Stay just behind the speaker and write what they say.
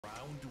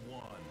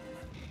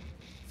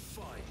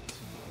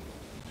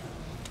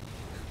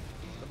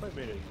Somebody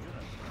made a unit.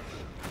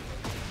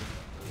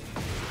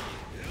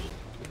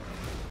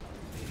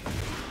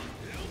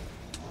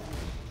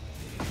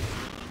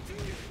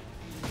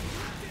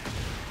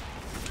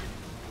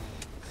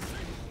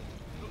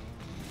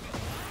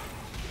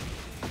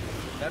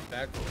 That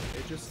back roll,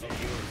 it just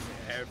heals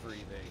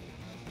everything.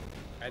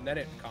 And then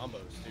it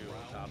combos too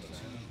on top of that.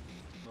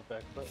 No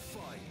back foot.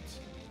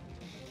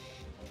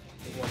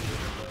 The one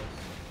that does.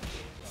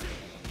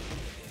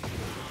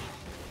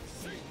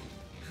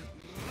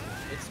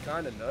 It's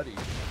kind of nutty.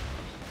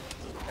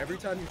 Every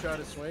time you try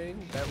to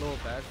swing, that little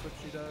backflip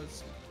she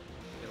does,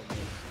 it'll miss.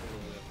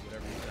 It'll lift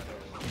whatever you try to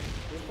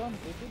do.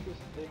 They did this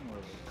thing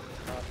where the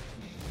top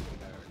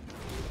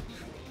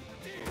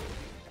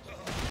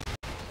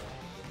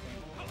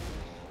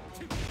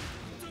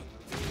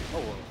oh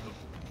well,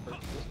 for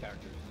this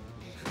character.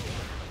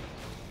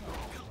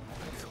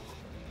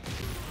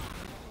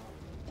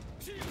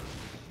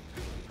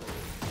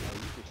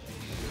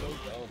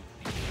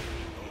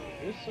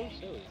 It's so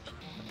silly.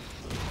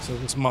 So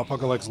this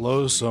motherfucker likes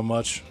lows so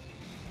much.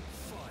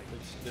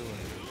 It's doing it.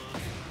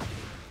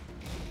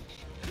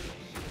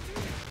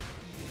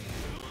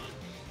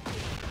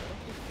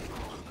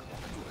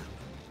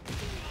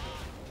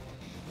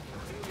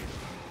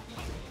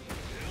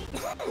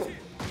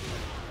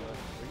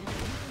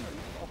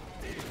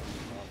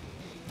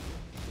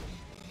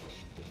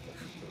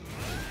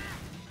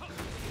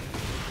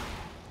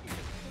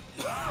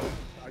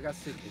 I got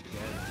sick again.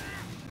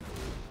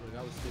 Like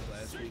I was sick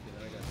last week and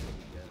then I got sick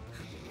again.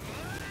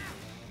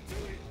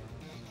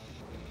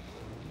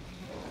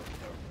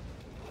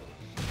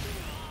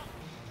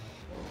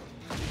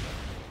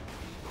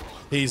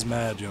 He's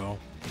mad, yo.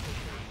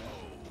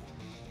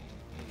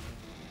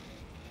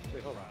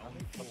 Wait, hold on.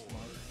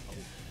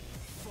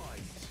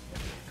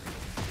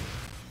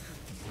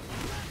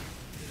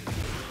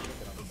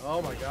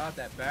 Oh my god,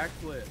 that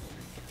backflip.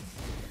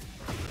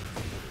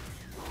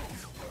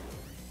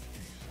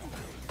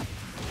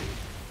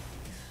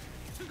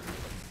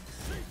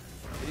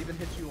 It even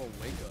hits you on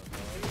wake up,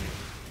 dog.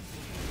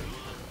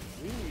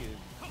 Weird.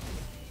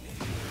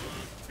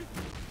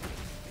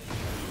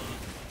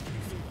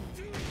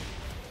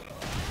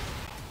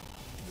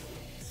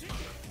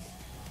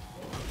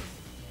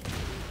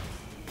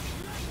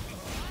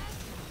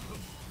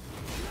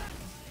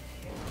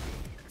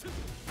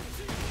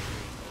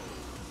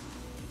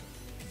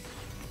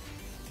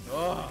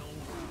 Ugh.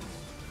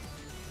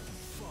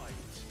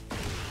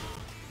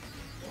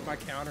 My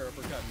counter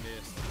uppercut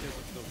missed because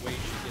of the way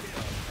she gets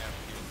up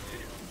after getting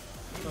hit.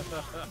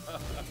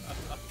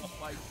 Oh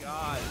my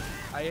god.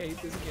 I hate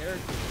this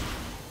character.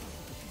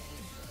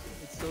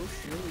 It's so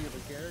silly of a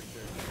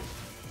character.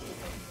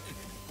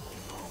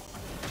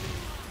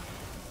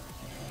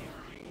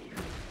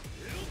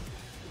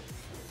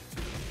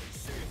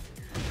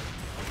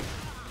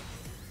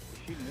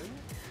 She knew?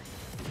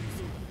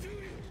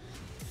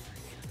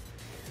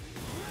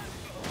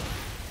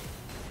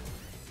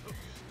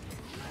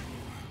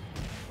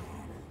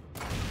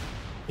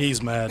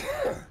 He's mad.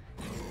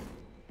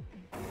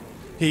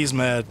 He's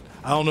mad.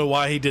 I don't know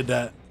why he did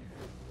that.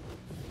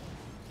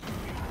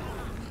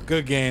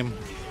 Good game.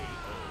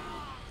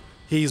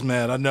 He's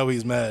mad. I know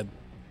he's mad.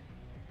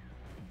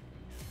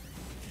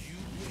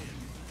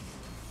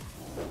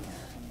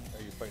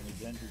 Are you fighting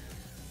a Genji?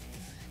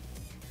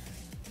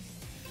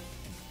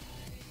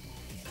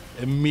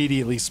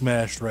 Immediately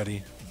smashed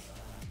ready.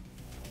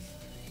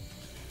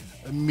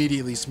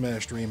 Immediately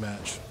smashed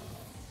rematch.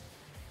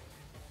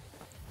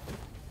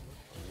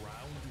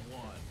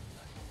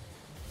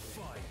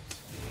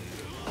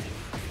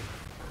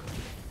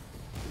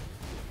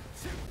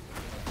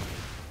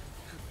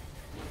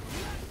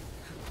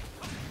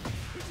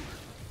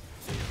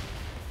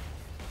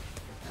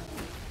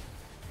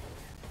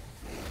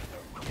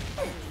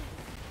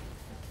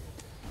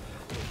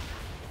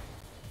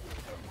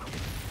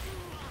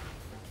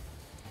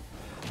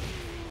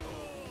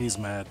 He's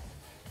mad.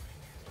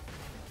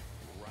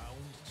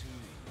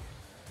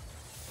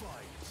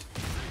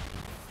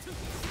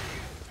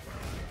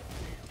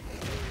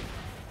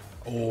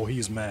 Oh,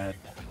 he's mad.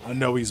 I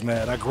know he's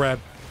mad. I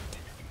grabbed.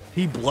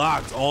 He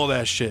blocked all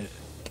that shit.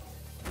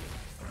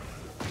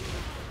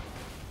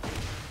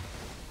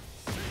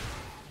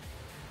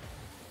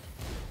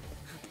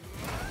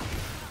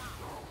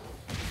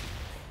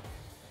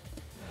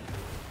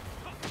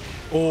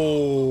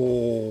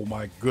 Oh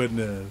my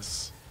goodness.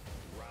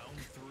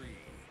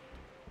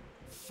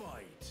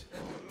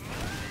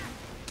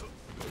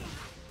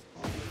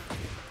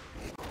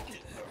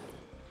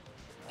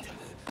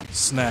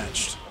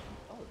 Snatched.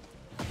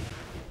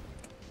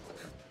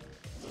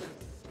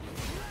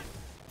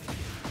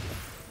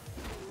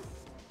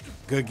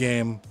 Good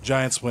game.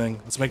 Giant swing.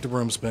 Let's make the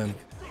room spin.